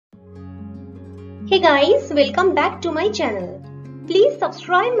Hey guys, welcome back to my channel. Please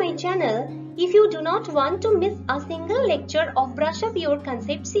subscribe my channel if you do not want to miss a single lecture of Brush Up Your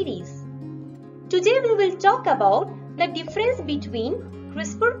Concept series. Today we will talk about the difference between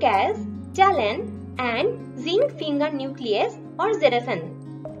CRISPR Cas, TALEN and Zinc Finger Nuclease or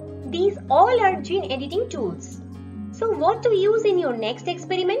ZFN. These all are gene editing tools. So what to use in your next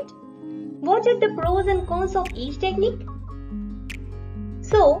experiment? What are the pros and cons of each technique?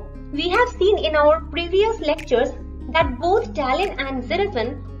 So, we have seen in our previous lectures that both TALEN and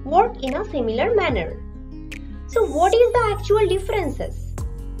ZFN work in a similar manner. So, what is the actual differences?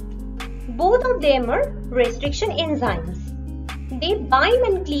 Both of them are restriction enzymes. They bind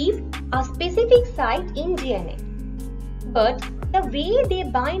and cleave a specific site in DNA. But the way they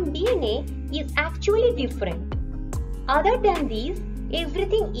bind DNA is actually different. Other than these,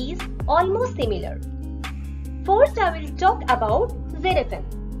 everything is almost similar. First, I will talk about ZFN.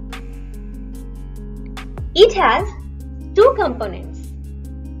 It has two components,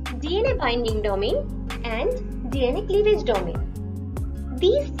 DNA binding domain and DNA cleavage domain.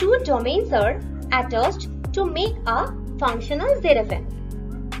 These two domains are attached to make a functional ZFN.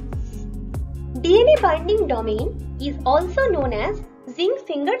 DNA binding domain is also known as zinc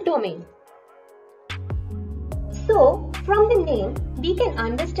finger domain. So, from the name, we can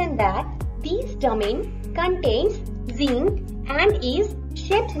understand that this domain contains zinc and is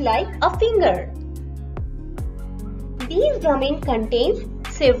shaped like a finger. This domain contains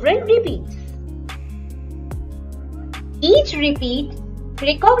several repeats. Each repeat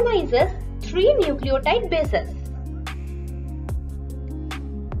recognizes 3 nucleotide bases.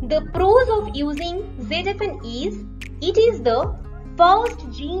 The pros of using ZFN is, it is the first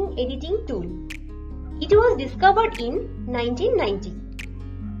gene editing tool. It was discovered in 1990.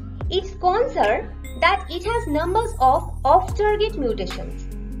 Its cons are that it has numbers of off-target mutations.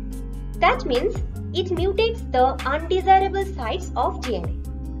 That means it mutates the undesirable sites of DNA.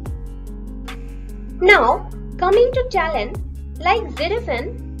 Now, coming to TALEN, like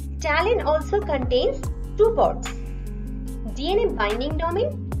ZFN, TALEN also contains two parts, DNA binding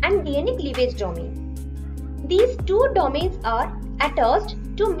domain and DNA cleavage domain. These two domains are attached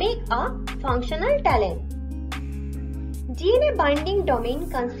to make a functional TALEN. DNA binding domain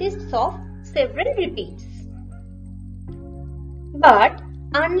consists of several repeats. But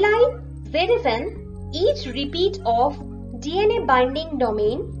unlike ZFN, each repeat of DNA binding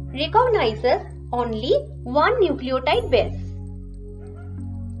domain recognizes only one nucleotide base.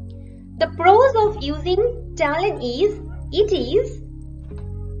 The pros of using TALEN is, it is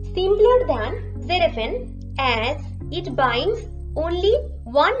simpler than ZFN as it binds only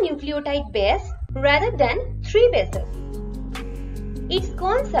one nucleotide base rather than 3 bases. Its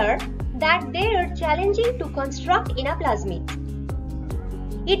cons are that they are challenging to construct in a plasmid.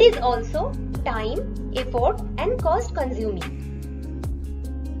 It is also time, effort and cost consuming.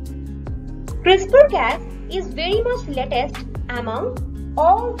 CRISPR Cas is very much latest among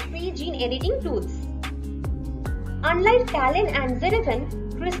all 3 gene editing tools. Unlike TALEN and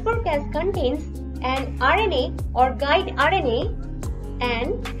ZFN, CRISPR Cas contains an RNA or guide RNA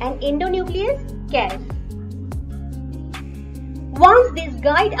and an endonuclease Cas. Once this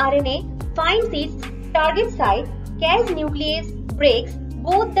guide RNA finds its target site, Cas nuclease breaks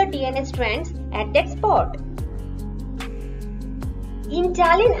both the DNA strands at that spot. In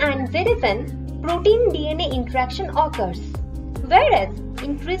TALEN and ZFN, protein-DNA interaction occurs, whereas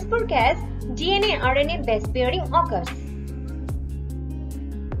in CRISPR Cas, DNA-RNA base pairing occurs.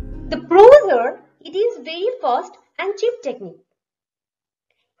 The pros are, it is very fast and cheap technique.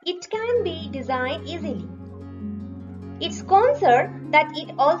 It can be designed easily. Its cons are that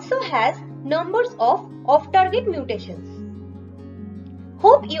it also has numbers of off-target mutations.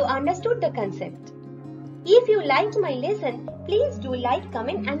 Hope you understood the concept. If you liked my lesson, please do like,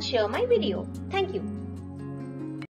 comment and share my video. Thank you.